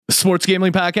Sports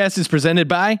Gambling Podcast is presented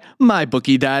by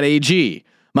MyBookie.ag.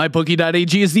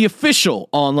 MyBookie.ag is the official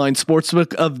online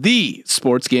sportsbook of the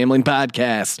Sports Gambling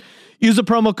Podcast. Use the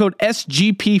promo code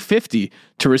SGP50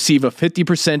 to receive a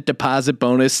 50% deposit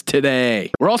bonus today.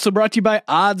 We're also brought to you by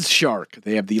Odds Shark.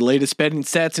 They have the latest betting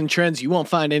stats and trends you won't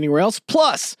find anywhere else,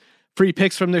 plus free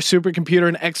picks from their supercomputer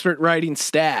and expert writing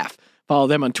staff. Follow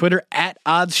them on Twitter at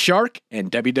OddsShark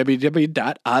and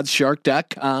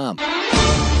www.oddsshark.com.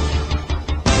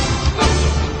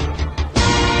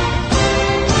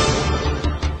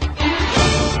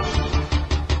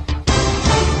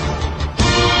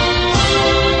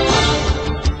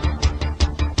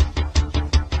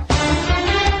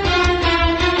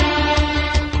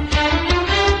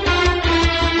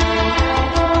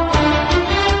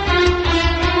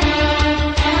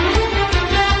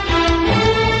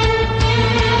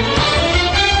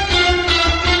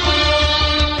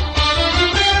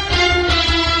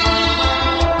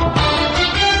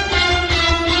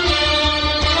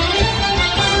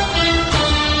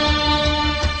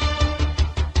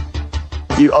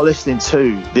 You are listening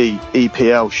to the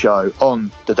EPL Show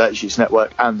on the Data Sheets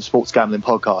Network and the Sports Gambling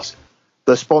Podcast.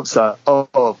 The sponsor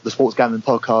of the Sports Gambling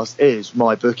Podcast is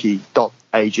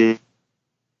MyBookie.ag.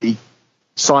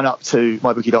 Sign up to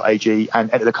MyBookie.ag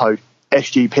and enter the code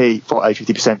SGP for a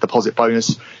 50% deposit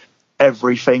bonus.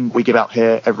 Everything we give out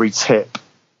here, every tip,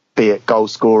 be it goal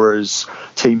scorers,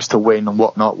 teams to win and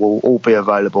whatnot, will all be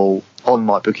available on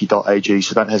MyBookie.ag.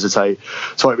 So don't hesitate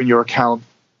to open your account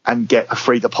and get a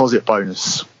free deposit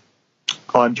bonus.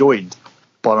 I'm joined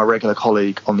by my regular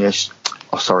colleague on the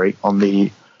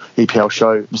EPL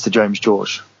show, Mr. James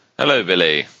George. Hello,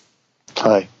 Billy.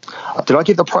 Hey, did I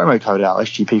give the promo code out,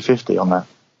 SGP50, on that?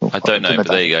 I don't know, but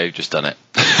there you go. You've just done it.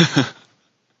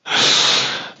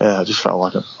 Yeah, I just felt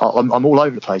like I'm all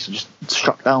over the place. I'm just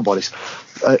struck down by this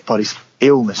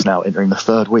illness now entering the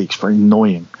third week. It's very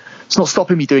annoying. It's not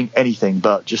stopping me doing anything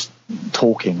but just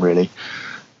talking, really.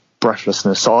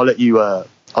 Breathlessness. So I'll let you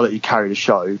carry the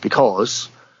show, because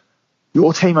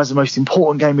your team has the most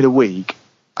important game of the week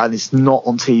and it's not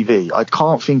on TV. I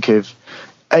can't think of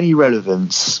any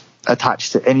relevance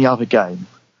attached to any other game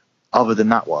other than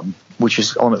that one, which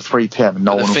is on at 3 p.m. and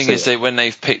no one will see it. The thing is, when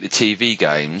they've picked the TV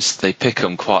games, they pick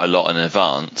them quite a lot in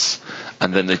advance,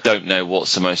 and then they don't know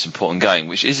what's the most important game,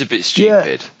 which is a bit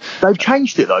stupid. Yeah, they've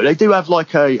changed it though. They do have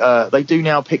they do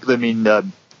now pick them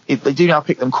in. They do now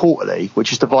pick them quarterly,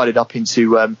 which is divided up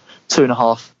into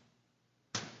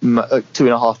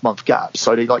 2.5 month gaps.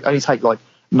 So they only take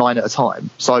 9 at a time.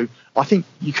 So I think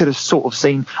you could have sort of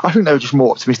seen. I think they were just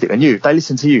more optimistic than you. If they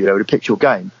listened to you, they would have picked your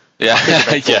game. Yeah,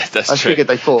 that's true. I figured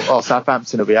they thought,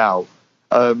 Southampton will be out.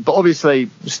 But obviously,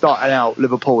 starting out,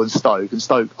 Liverpool and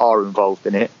Stoke are involved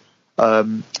in it.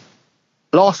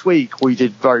 Last week we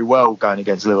did very well going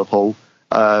against Liverpool.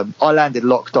 I landed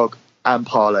lock, dog, and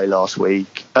parlay last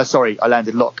week. I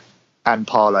landed lock and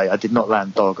parlay. I did not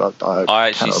land dog. I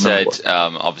actually said,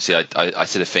 obviously, I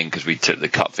said a thing because we took the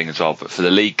cup thing as well. But for the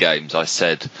league games, I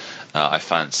said I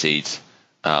fancied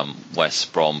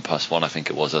West Brom +1. I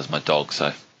think it was as my dog.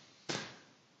 So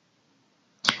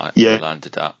I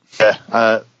landed that. Yeah,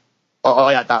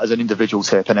 I had that as an individual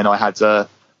tip, and then I had the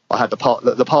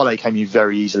parlay came in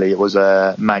very easily. It was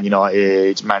Man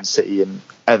United, Man City, and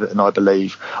Everton, I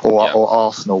believe, or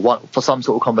Arsenal, for some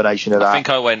sort of combination of that. I think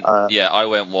I went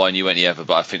one, you went the other,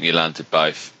 but I think you landed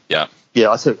both. Yeah,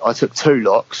 I took 2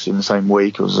 locks in the same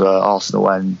week. It was Arsenal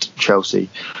and Chelsea.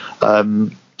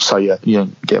 So yeah, you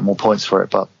don't get more points for it,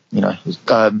 but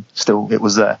still it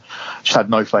was there. Just had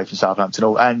no faith in Southampton,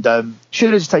 and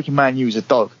should have just taken Man U as a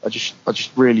dog. I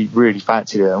just really, really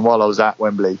fancied it, and while I was at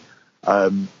Wembley, I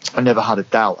never had a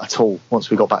doubt at all. Once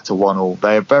we got back to 1-1,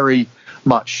 they are very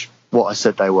much what I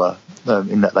said they were,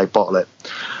 in that they bottle it.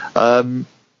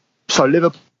 So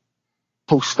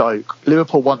Liverpool, Stoke,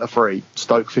 Liverpool 1-3,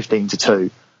 Stoke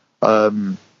 15-2.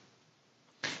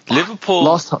 Liverpool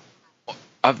last time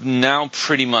I've now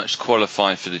pretty much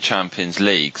qualified for the Champions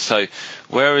League. So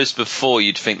whereas before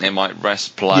you'd think they might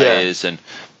rest players and.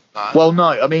 Well, no.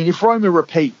 I mean, if Roma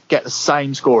get the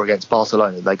same score against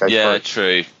Barcelona, they go through. Yeah,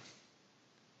 true.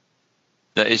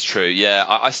 That is true. Yeah,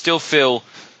 I still feel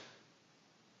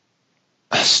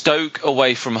Stoke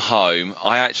away from home.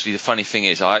 The funny thing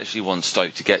is, I actually want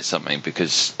Stoke to get something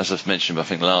because, as I've mentioned, I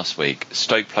think last week,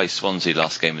 Stoke played Swansea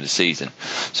last game of the season.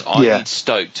 So I need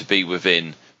Stoke to be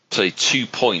within, say, 2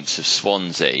 points of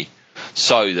Swansea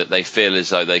so that they feel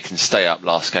as though they can stay up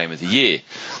last game of the year.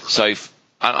 So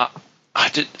I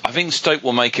think Stoke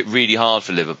will make it really hard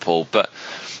for Liverpool, but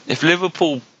if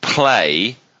Liverpool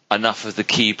play enough of the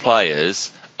key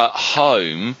players at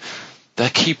home, their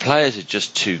key players are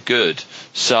just too good.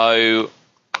 So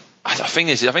I think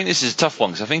this is a tough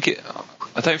one because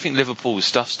I don't think Liverpool will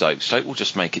stuff Stoke. Stoke will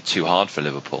just make it too hard for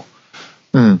Liverpool.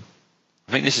 Mm.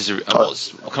 I think this is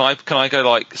can I go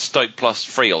like Stoke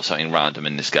 +3 or something random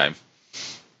in this game?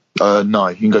 No,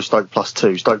 you can go Stoke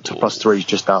 +2. Stoke to +3 is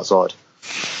just outside.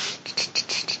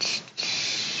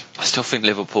 I still think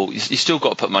Liverpool. You still got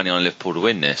to put money on Liverpool to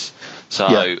win this.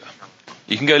 So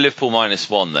you can go Liverpool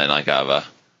 -1 then, I gather.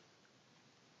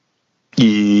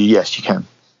 Yes, you can.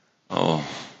 Oh,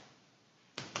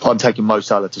 I'm taking Mo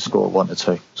Salah to score 1 to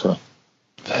 2. So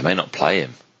they may not play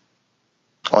him.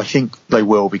 I think they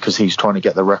will because he's trying to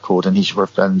get the record and he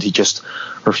just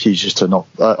refuses to not.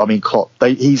 Klopp.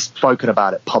 He's spoken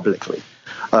about it publicly,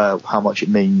 how much it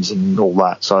means and all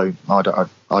that. So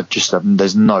I just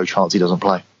there's no chance he doesn't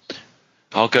play.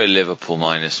 I'll go Liverpool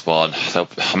 -1.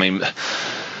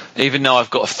 Even though I've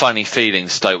got a funny feeling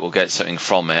Stoke will get something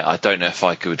from it, I don't know if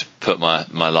I could put my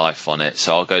life on it.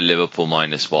 So I'll go Liverpool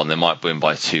 -1. They might win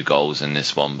by 2 goals in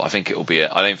this one, but I think it will be.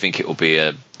 I don't think it will be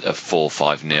a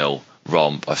 4-5-0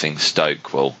 romp. I think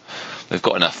Stoke will. They've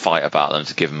got enough fight about them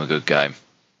to give them a good game.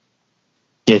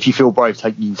 Yeah, if you feel brave,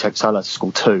 you can take Salah to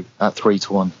score 2 at 3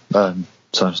 to 1.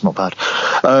 So it's not bad.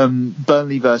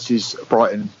 Burnley versus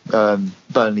Brighton.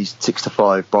 Burnley's 6 to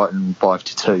 5. Brighton 5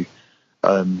 to 2.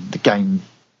 The game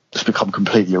has become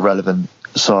completely irrelevant.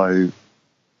 So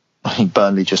I think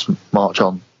Burnley just march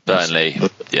on. Burnley,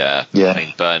 yeah. I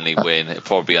think Burnley win. It'll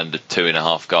probably under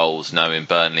 2.5 goals, knowing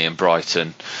Burnley and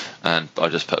Brighton. And I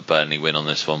just put Burnley win on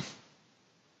this one.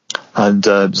 And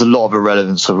there's a lot of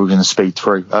irrelevance, so we're going to speed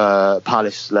through.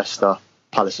 Palace, Leicester.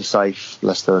 Palace are safe.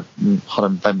 Leicester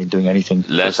haven't been doing anything.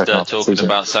 Leicester talking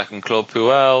about second club.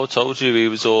 Well, told you he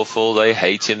was awful. They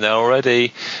hate him there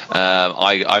already.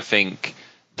 I think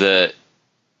that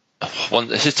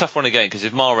it's a tough one again because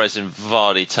if Mahrez and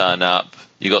Vardy turn up,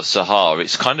 you got Sahar.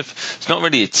 It's not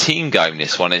really a team game.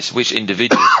 This one, it's which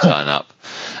individuals turn up.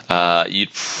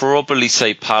 You'd probably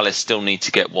say Palace still need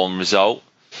to get one result,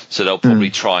 so they'll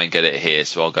probably try and get it here.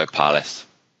 So I'll go Palace.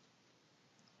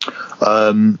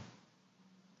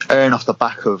 Airing off the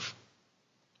back of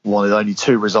one of the only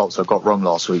 2 results I got wrong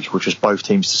last week, which was both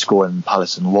teams to score in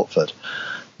Palace and Watford.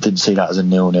 Didn't see that as a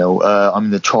 0-0.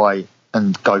 I'm going to try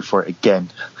and go for it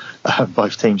again.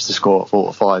 Both teams to score at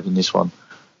 4 to 5 in this one.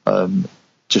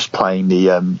 Just playing the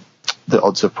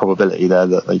odds of probability there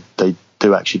that they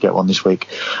do actually get one this week.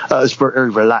 It's a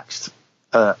very relaxed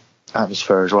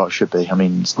atmosphere as well. It should be.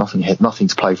 It's nothing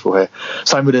to play for here.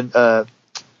 Same with the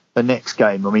next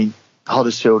game.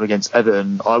 Huddersfield against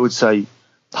Everton. I would say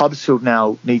Huddersfield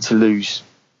now need to lose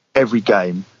every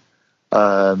game.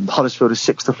 Huddersfield is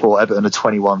 6 to 4. Everton are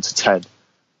 21 to 10.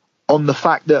 On the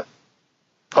fact that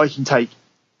I can take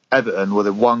Everton with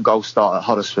a 1-goal start at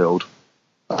Huddersfield,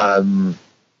 I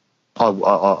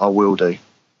will do.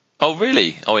 Oh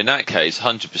really? Oh, in that case,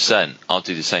 100%. I'll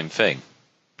do the same thing.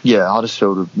 Yeah,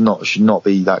 Huddersfield should not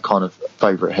be that kind of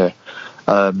favourite here.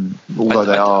 Although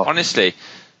they are honestly.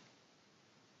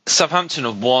 Southampton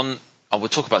are one. I will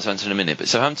talk about Southampton in a minute, but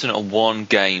Southampton are 1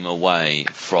 game away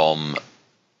from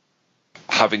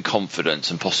having confidence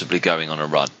and possibly going on a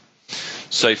run.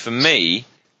 So for me,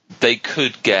 they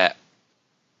could get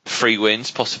 3 wins,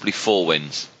 possibly 4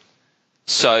 wins.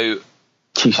 So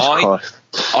Jesus Christ.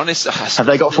 Honestly, have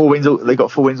they got 4 wins? They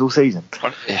got 4 wins all season.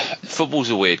 Football's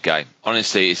a weird game.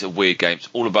 Honestly, it's a weird game. It's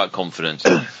all about confidence.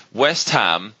 West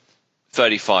Ham,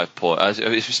 35 points. If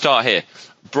we start here.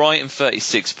 Brighton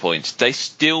 36 points. They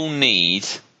still need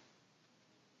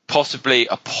possibly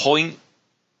a point,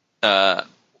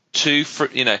 2 for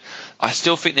I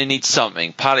still think they need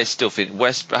something. Palace still think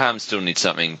West Ham still need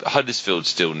something. Huddersfield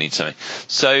still needs something.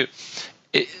 So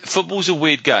football's a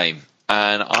weird game,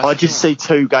 and I just see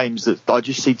 2 games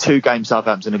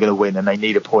Southampton are going to win, and they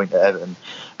need a point at Everton.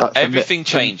 Everything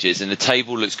changes, and the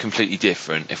table looks completely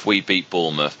different if we beat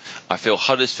Bournemouth. I feel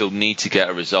Huddersfield need to get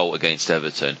a result against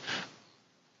Everton.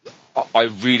 I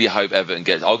really hope Everton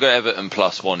gets. I'll go Everton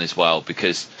 +1 as well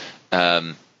because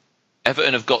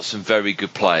Everton have got some very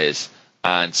good players,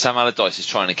 and Sam Allardyce is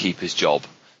trying to keep his job.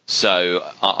 So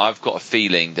I've got a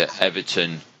feeling that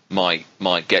Everton might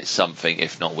get something,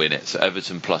 if not win it. So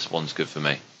Everton +1's good for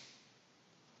me.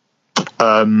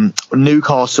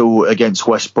 Newcastle against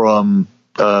West Brom.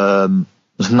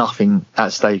 There's nothing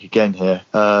at stake again here.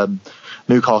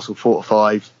 Newcastle 4 to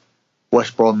 5.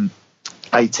 West Brom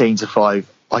 18 to 5.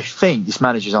 I think this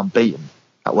manager's unbeaten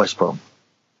at West Brom.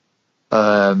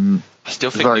 I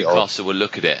still think Newcastle will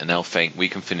look at it and they'll think we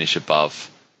can finish above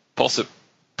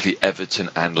possibly Everton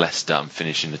and Leicester and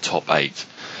finish in the top 8.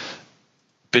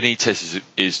 Benitez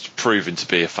is proven to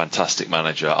be a fantastic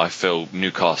manager. I feel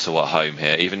Newcastle at home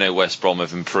here. Even though West Brom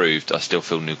have improved, I still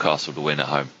feel Newcastle to win at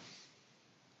home.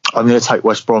 I'm going to take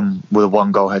West Brom with a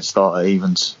 1-goal head start at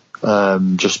evens.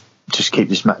 Just keep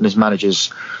this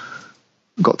manager's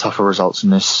got tougher results in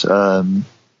this.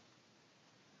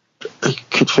 He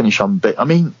could finish unbeaten. I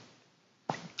mean,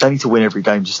 they need to win every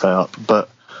game to stay up, but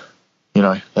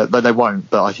they won't.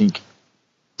 But I think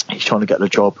he's trying to get the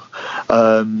job.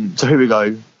 So here we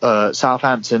go.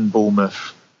 Southampton,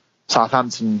 Bournemouth.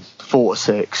 Southampton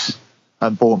 4-6,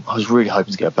 and Bournemouth. I was really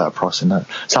hoping to get a better price in that.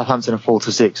 Southampton are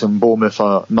 4-6, and Bournemouth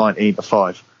are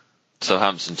 19-5.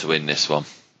 Southampton to win this one.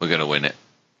 We're going to win it.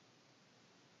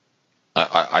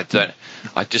 I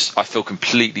feel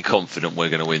completely confident we're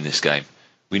going to win this game.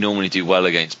 We normally do well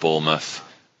against Bournemouth.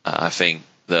 I think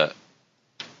that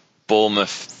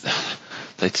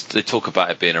Bournemouth, they talk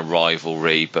about it being a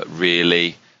rivalry, but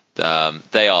really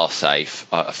they are safe.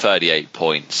 38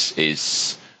 points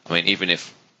is, I mean, even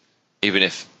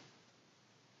if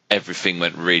everything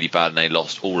went really bad and they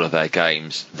lost all of their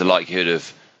games, the likelihood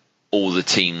of all the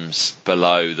teams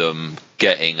below them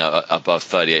getting above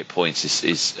 38 points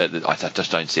is I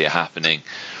just don't see it happening.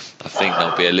 I think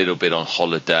they'll be a little bit on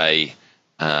holiday.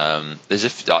 I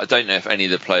don't know if any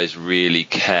of the players really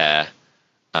care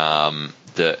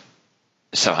that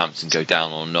Southampton go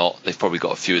down or not. They've probably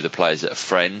got a few of the players that are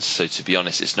friends, so to be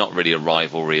honest, it's not really a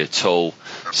rivalry at all.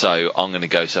 So I'm going to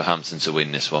go Southampton to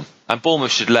win this one, and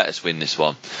Bournemouth should let us win this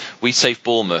one. We saved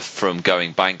Bournemouth from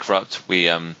going bankrupt. We've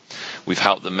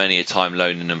helped them many a time,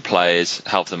 loaning them players,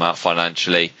 helped them out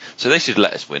financially, so they should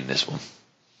let us win this one.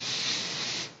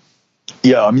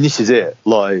 Yeah, I mean, this is it.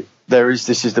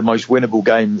 This is the most winnable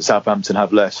game that Southampton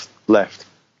have left.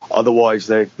 Otherwise,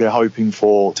 they're hoping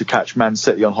to catch Man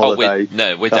City on holiday.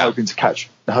 We're down. Hoping to catch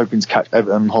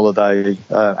Everton on holiday,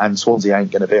 and Swansea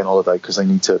ain't going to be on holiday because they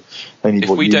need to. If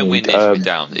we don't win this, we're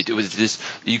down.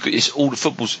 It's all the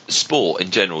football's sport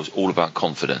in general is all about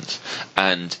confidence,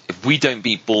 and if we don't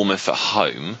beat Bournemouth at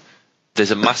home,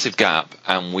 there's a massive gap,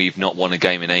 and we've not won a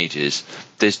game in ages.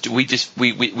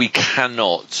 We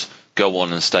cannot go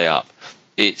on and stay up.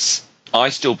 I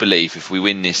still believe if we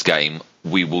win this game,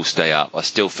 we will stay up. I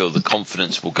still feel the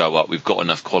confidence will go up. We've got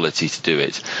enough quality to do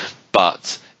it.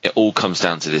 But it all comes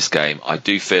down to this game. I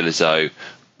do feel as though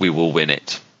we will win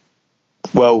it.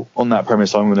 Well, on that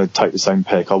premise, I'm going to take the same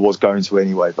pick. I was going to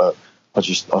anyway, but I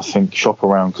think shop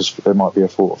around because there might be a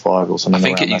 4 or 5 or something.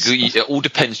 I think it all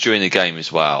depends during the game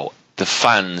as well. The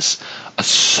fans are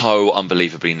so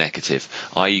unbelievably negative.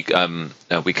 We come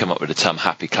up with the term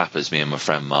happy clappers, me and my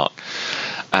friend Mark.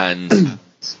 And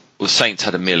Saints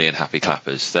had 1 million happy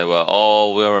clappers. They were,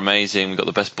 we're amazing, we've got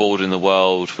the best board in the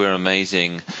world, we're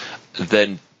amazing.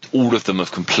 Then all of them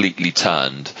have completely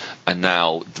turned, and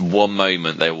now one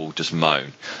moment they will just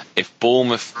moan. If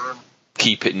Bournemouth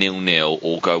keep it 0-0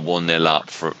 or go 1-0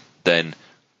 up, then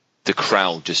the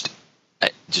crowd just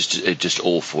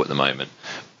awful at the moment.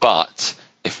 But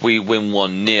if we win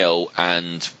 1-0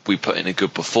 and we put in a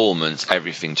good performance,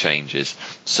 everything changes.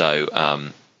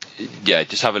 So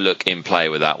just have a look in play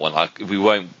with that one.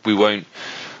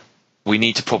 We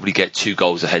need to probably get 2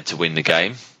 goals ahead to win the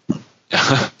game.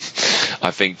 I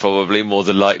think probably more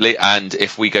than likely. And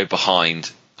if we go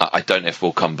behind, I don't know if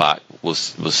we'll come back. We'll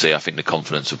see. I think the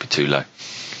confidence will be too low.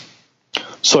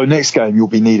 So next game you'll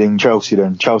be needing Chelsea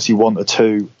then. Chelsea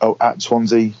 1-2 at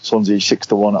Swansea. Swansea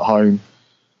 6-1 at home.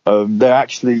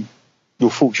 You're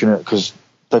fortunate because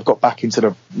they've got back into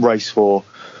the race for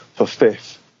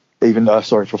 5th. For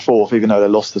 4th, even though they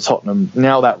lost to Tottenham.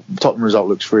 Now that Tottenham result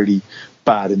looks really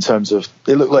bad in terms of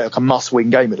it looked like a must-win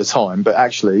game at the time, but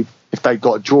actually, if they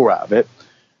got a draw out of it,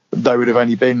 they would have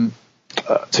only been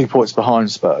 2 points behind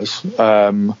Spurs.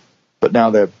 But now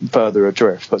they're further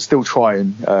adrift, but still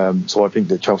trying. So I think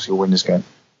that Chelsea will win this game.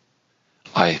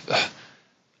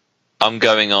 I'm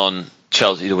going on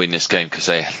Chelsea to win this game because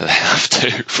they have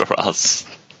to for us.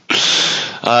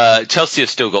 Chelsea have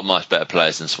still got much better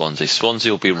players than Swansea.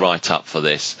 Swansea will be right up for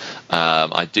this.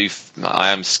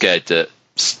 I am scared that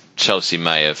Chelsea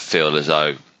may feel as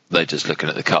though they're just looking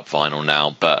at the cup final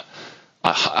now. But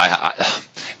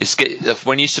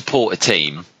when you support a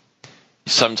team,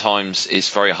 sometimes it's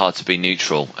very hard to be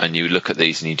neutral, and you look at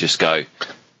these and you just go,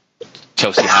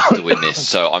 Chelsea have to win this.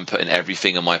 So I'm putting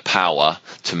everything in my power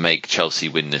to make Chelsea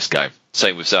win this game.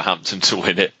 Same with Southampton to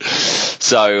win it.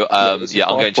 So, I'm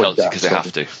going Chelsea because they have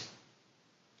to.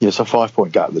 Yeah, it's a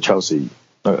 5-point gap with Chelsea.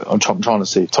 I'm trying to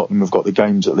see if Tottenham have got the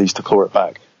games at least to claw it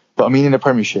back. But, I mean, in the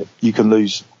Premiership, you can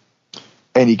lose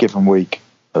any given week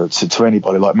to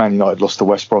anybody. Like Man United lost to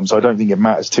West Brom, so I don't think it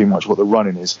matters too much what the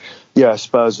running is. Yeah,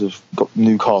 Spurs have got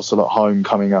Newcastle at home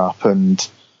coming up and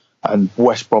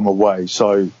West Brom away.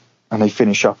 And they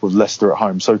finish up with Leicester at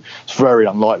home. So it's very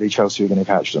unlikely Chelsea are going to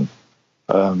catch them.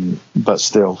 But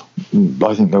still,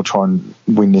 I think they'll try and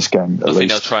win this game. I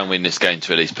think they'll try and win this game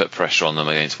to at least put pressure on them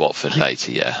against Watford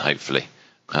later. Yeah, hopefully.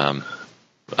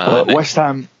 West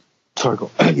Ham. Sorry,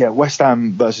 West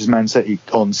Ham versus Man City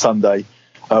on Sunday.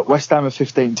 West Ham are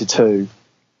 15-2,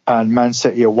 and Man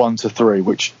City are 1-3,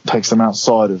 which takes them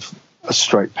outside of a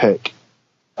straight pick.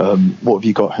 What have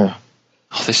you got here?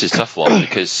 Oh, this is a tough one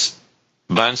because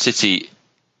Man City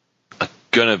are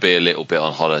going to be a little bit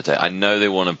on holiday. I know they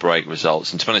want to break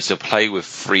results, and to be honest, they'll play with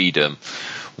freedom.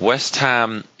 West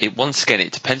Ham, once again,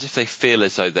 it depends if they feel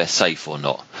as though they're safe or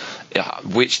not,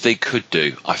 which they could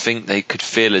do. I think they could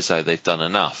feel as though they've done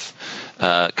enough.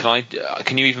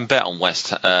 Can you even bet on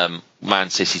Man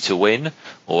City to win,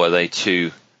 or are they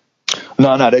too?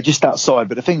 No, they're just outside.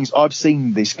 But the thing is, I've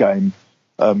seen this game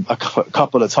a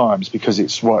couple of times because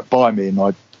it's right by me, and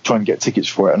I try and get tickets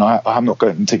for it, and I have not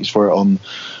gotten tickets for it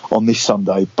on this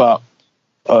Sunday. But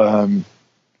Man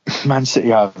City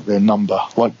have their number.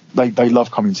 Like they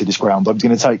love coming to this ground. I'm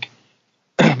going to take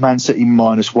Man City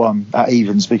 -1 at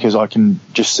evens because I can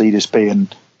just see this being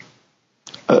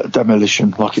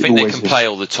demolition. I think they can play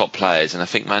all the top players, and I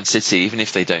think Man City, even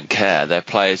if they don't care, their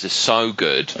players are so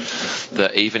good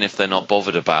that even if they're not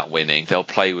bothered about winning, they'll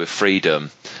play with freedom,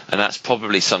 and that's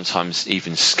probably sometimes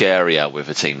even scarier with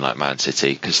a team like Man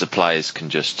City because the players can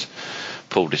just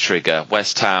pull the trigger.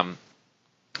 West Ham,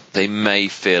 they may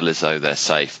feel as though they're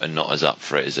safe and not as up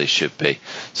for it as they should be.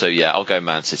 So yeah, I'll go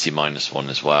Man City -1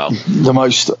 as well. The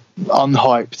most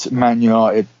unhyped Man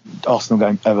United Arsenal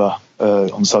game ever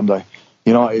on Sunday.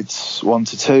 United's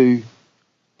 1-2,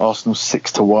 Arsenal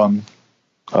 6-1.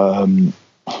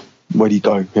 Where do you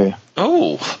go here?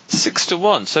 Oh,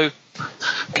 6-1. So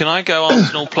can I go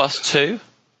Arsenal +2?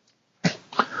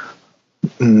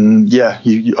 Yeah,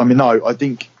 I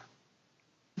think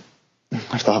I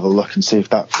have to have a look and see if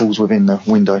that falls within the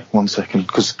window. 1 second,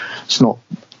 because it's not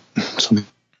something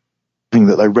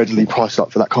that they readily price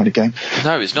up for that kind of game.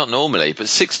 No, it's not normally, but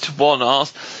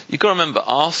 6-1. You've got to remember,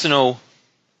 Arsenal,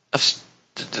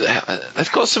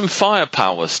 they've got some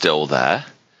firepower still there.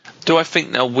 Do I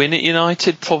think they'll win at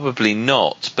United? Probably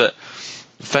not, but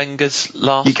Wenger's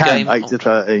last game...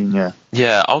 8-13, yeah.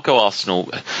 Yeah, I'll go Arsenal.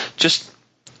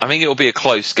 I think it'll be a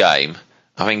close game.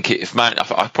 I think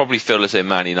I probably feel as though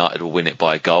Man United will win it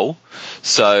by a goal.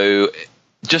 So,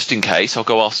 just in case, I'll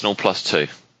go Arsenal +2.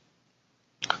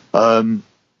 I'm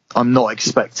not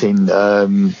expecting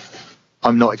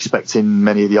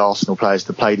many of the Arsenal players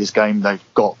to play this game. They've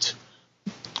got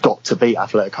to beat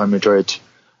Atletico Madrid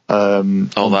on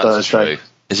that's Thursday. True.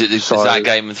 Is that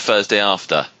game the Thursday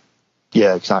after?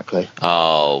 Yeah, exactly.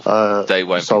 Oh, they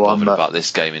won't be bothered about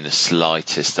this game in the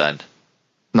slightest then.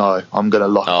 No, I'm going to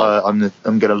lock. I'm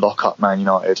going to lock up Man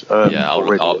United.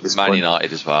 I'll Man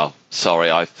United as well. Sorry,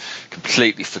 I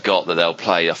completely forgot that they'll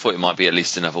play. I thought it might be at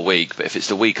least another week, but if it's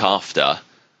the week after,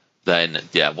 then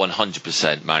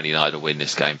 100% Man United will win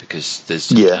this game because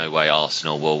there's no way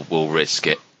Arsenal will risk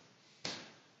it.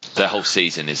 Their whole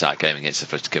season is that game against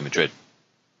Atletico Madrid.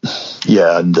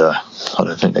 Yeah, and I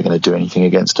don't think they're going to do anything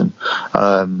against them.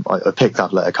 I picked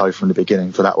Atletico from the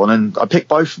beginning for that one, and I picked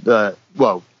both.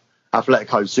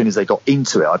 Atletico, as soon as they got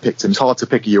into it, I picked them. It's hard to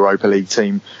pick a Europa League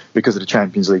team because of the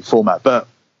Champions League format. But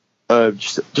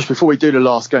just before we do the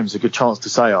last game, it's a good chance to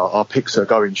say our picks are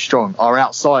going strong. Our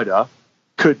outsider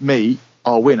could meet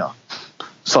our winner.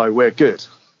 So we're good.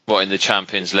 What, in the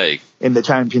Champions League? In the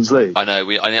Champions League. I know.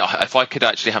 If I could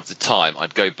actually have the time,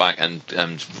 I'd go back and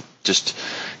just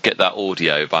get that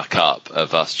audio back up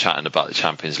of us chatting about the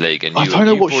Champions League. And I don't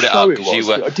know what show it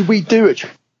was. Did we do it?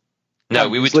 No,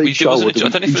 we would. I don't know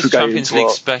if it was a Champions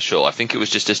League special. I think it was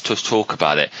just to talk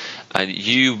about it. And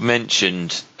you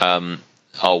mentioned,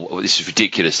 this is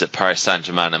ridiculous that Paris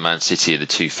Saint-Germain and Man City are the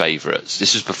two favourites.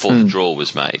 This was before the draw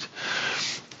was made.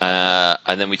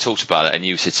 And then we talked about it, and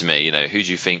you said to me, who do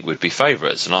you think would be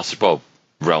favourites? And I said, well,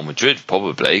 Real Madrid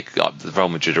probably. Real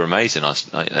Madrid are amazing.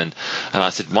 And I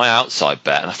said my outside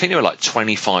bet, and I think they were like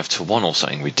 25-1 or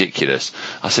something ridiculous.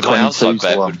 I said my outside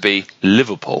bet would be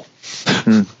Liverpool.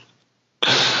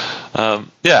 And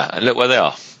look where they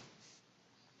are.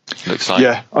 Looks like.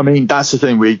 Yeah, I mean that's the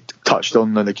thing we touched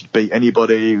on, that they could beat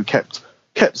anybody. Who kept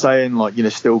saying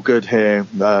still good here.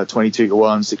 22-1,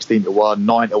 16-1,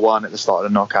 9-1 at the start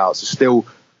of the knockouts. It's still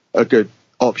a good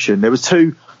option. There was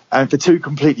two, and for two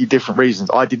completely different reasons.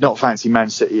 I did not fancy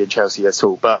Man City and Chelsea at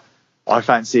all, but I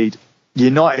fancied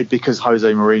United because Jose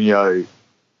Mourinho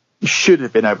should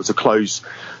have been able to close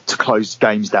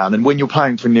games down. And when you're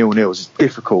playing for 0-0, it's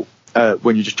difficult.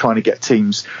 When you're just trying to get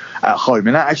teams at home.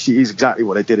 And that actually is exactly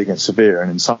what they did against Sevilla,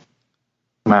 and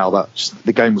somehow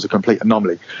the game was a complete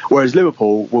anomaly. Whereas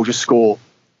Liverpool will just score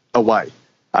away,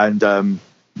 and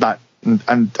that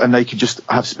and they can just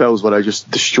have spells where they just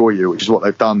destroy you, which is what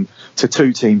they've done to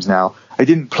two teams now. They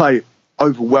didn't play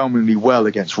overwhelmingly well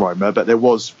against Roma, but there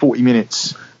was 40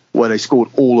 minutes where they scored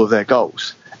all of their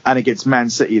goals. And against Man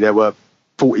City, there were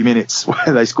 40 minutes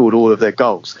where they scored all of their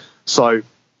goals. So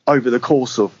over the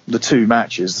course of the two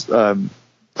matches, over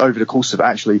the course of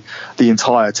actually the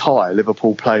entire tie,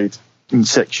 Liverpool played in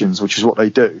sections, which is what they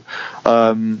do.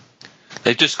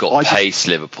 They've just got pace,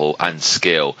 Liverpool, and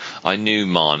skill. I knew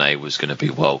Mane was going to be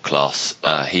world class.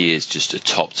 He is just a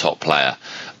top player,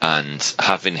 and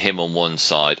having him on one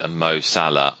side and Mo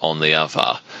Salah on the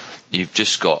other, you've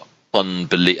just got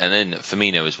unbelievable. And then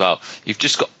Firmino as well. You've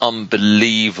just got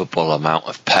unbelievable amount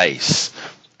of pace,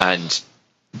 and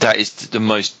that is the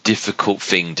most difficult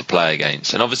thing to play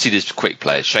against. And obviously, there's quick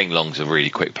players. Shane Long's a really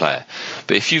quick player,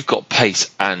 but if you've got pace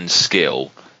and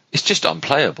skill, it's just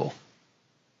unplayable.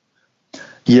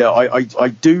 Yeah, I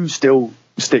do still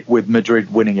stick with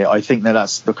Madrid winning it. I think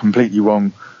that's the completely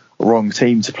wrong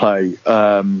team to play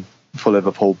for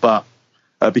Liverpool, but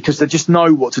because they just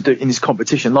know what to do in this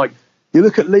competition. Like, you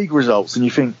look at league results and you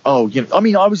think, I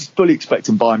was fully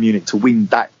expecting Bayern Munich to win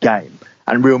that game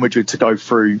and Real Madrid to go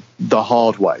through the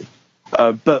hard way,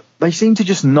 but they seem to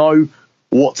just know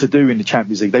what to do in the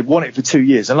Champions League. They've won it for 2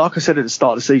 years, and like I said at the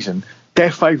start of the season,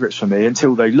 they're favourites for me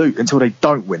until they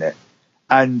don't win it.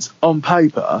 And on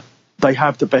paper, they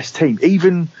have the best team.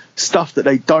 Even stuff that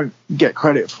they don't get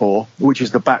credit for, which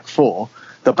is the back four,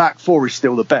 the back four is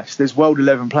still the best. There's world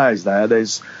 11 players there.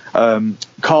 There's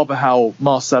Carvajal,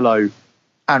 Marcelo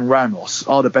and Ramos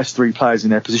are the best three players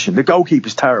in their position. The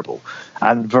goalkeeper's terrible.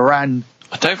 And Varane...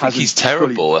 I don't think he's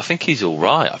terrible. I think he's all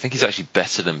right. I think he's actually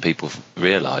better than people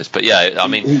realise. But yeah, I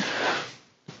mean,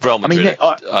 Real Madrid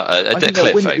are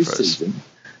clear favourites.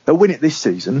 They'll win it this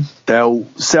season. They'll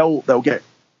get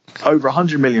over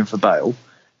 100 million for Bale,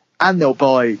 and they'll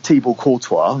buy Thibaut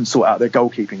Courtois and sort out their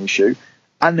goalkeeping issue,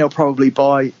 and they'll probably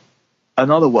buy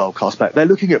another world-class player. They're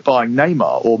looking at buying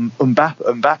Neymar or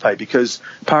Mbappe because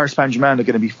Paris Saint-Germain are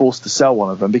going to be forced to sell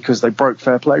one of them because they broke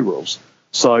fair play rules.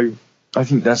 So I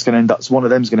think that's going to end up. One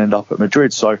of them's going to end up at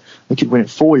Madrid. So they could win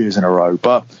it 4 years in a row.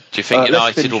 But do you think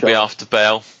United will be after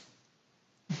Bale?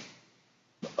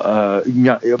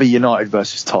 It'll be United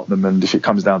versus Tottenham, and if it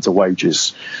comes down to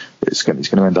wages, it's going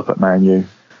to end up at Man U.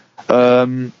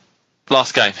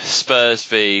 Last game, Spurs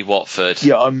v Watford.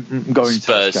 Yeah, I'm going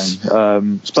Spurs. To this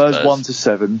game. Spurs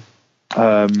 1-7.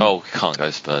 We can't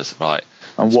go Spurs, right?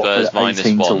 And Spurs Watford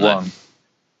 18-1.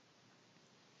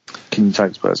 Can you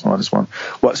take Spurs -1?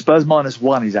 Well, Spurs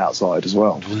 -1 is outside as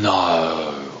well.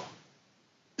 No.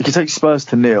 You can take Spurs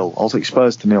to 0. I'll take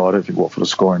Spurs to 0. I don't think Watford will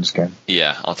score in this game.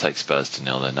 Yeah, I'll take Spurs to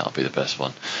 0 then. That'll be the best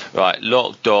one. Right,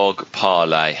 lock, dog,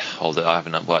 parlay. Although I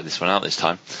haven't worked this one out this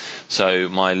time. So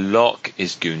my lock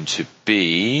is going to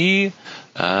be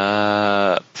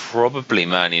probably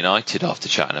Man United after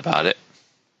chatting about it.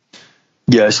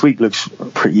 Yeah, this week looks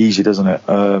pretty easy, doesn't it?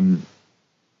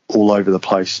 All over the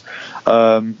place.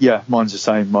 Yeah, mine's the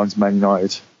same. Mine's Man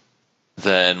United.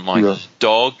 Then my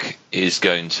dog is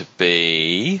going to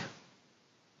be...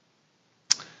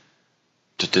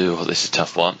 this is a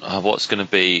tough one. What's going to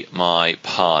be my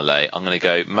parlay? I'm going to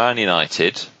go Man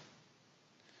United,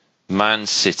 Man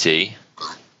City,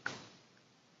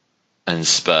 and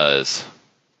Spurs.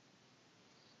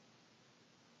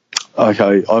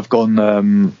 Okay, I've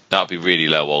gone... That'll be really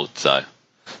low odds though.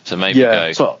 So maybe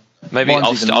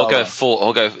I'll go 4.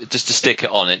 I'll go just to stick it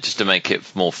on it, just to make it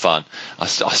more fun. I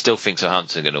still think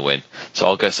Southampton are going to win, so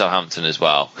I'll go Southampton as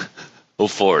well. All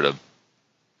 4 of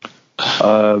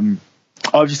them.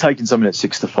 I've just taken something at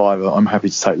 6-5. I'm happy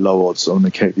to take low odds on the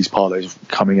keep these parlays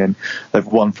coming in. They've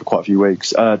won for quite a few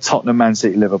weeks. Tottenham, Man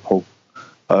City, Liverpool,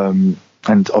 and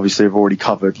obviously I've already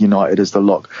covered United as the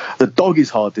lock. The dog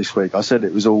is hard this week. I said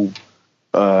it was all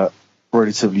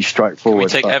relatively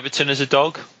straightforward. Can we take Everton as a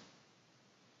dog?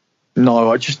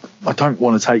 No, I don't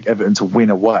want to take Everton to win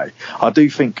away. I do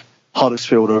think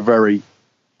Huddersfield are very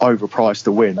overpriced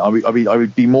to win. I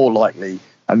would be more likely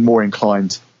and more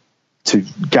inclined to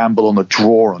gamble on a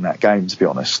draw on that game, to be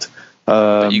honest.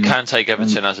 But you can take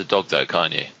Everton as a dog, though,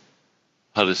 can't you?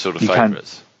 Huddersfield are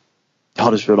favourites.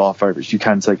 Huddersfield are favourites. You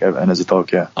can take Everton as a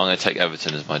dog, yeah. I'm going to take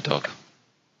Everton as my dog.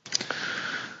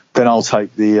 Then I'll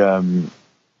take the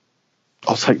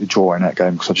draw in that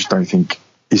game because I just don't think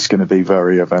it's going to be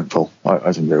very eventful.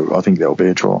 I think there'll be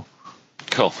a draw.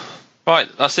 Cool. Right,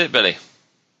 that's it, Billy.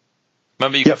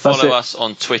 Remember, you can follow us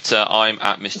on Twitter. I'm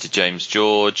at Mr. James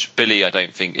George. Billy, I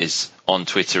don't think, is on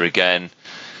Twitter again.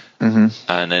 Mm-hmm.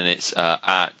 And then it's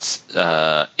at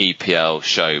EPL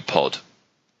Show Pod.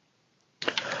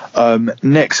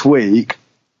 Next week,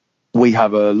 we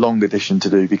have a long edition to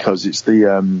do because it's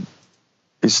the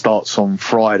it starts on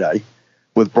Friday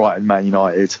with Brighton, Man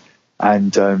United,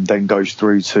 and then goes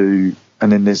through to,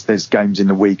 and then there's games in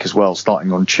the week as well,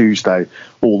 starting on Tuesday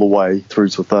all the way through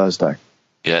till Thursday.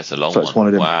 Yeah, it's a long one. It's one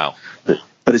of them. Wow.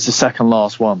 But it's the second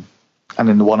last one, and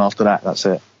then the one after that, that's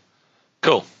it.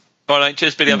 Cool. All right,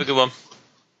 cheers, Billy. Have a good one.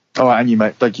 All right, and you,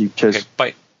 mate. Thank you. Cheers. Okay,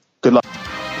 bye. Good luck.